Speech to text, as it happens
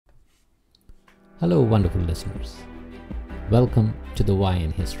Hello, wonderful listeners. Welcome to the Why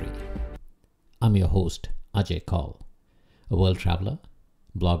in History. I'm your host, Ajay Kaul, a world traveler,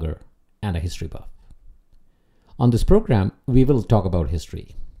 blogger, and a history buff. On this program, we will talk about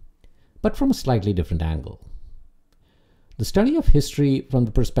history, but from a slightly different angle. The study of history from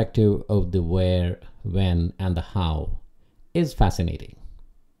the perspective of the where, when, and the how is fascinating.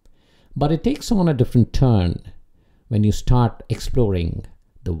 But it takes on a different turn when you start exploring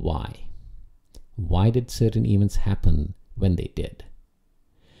the why. Why did certain events happen when they did?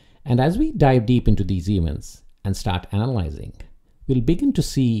 And as we dive deep into these events and start analyzing, we'll begin to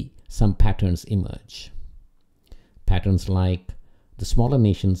see some patterns emerge. Patterns like the smaller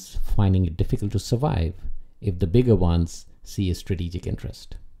nations finding it difficult to survive if the bigger ones see a strategic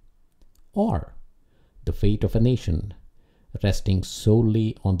interest. Or the fate of a nation resting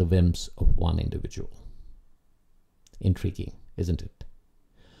solely on the whims of one individual. Intriguing, isn't it?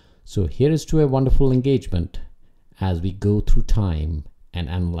 So here is to a wonderful engagement as we go through time and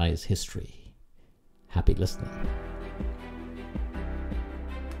analyze history. Happy listening.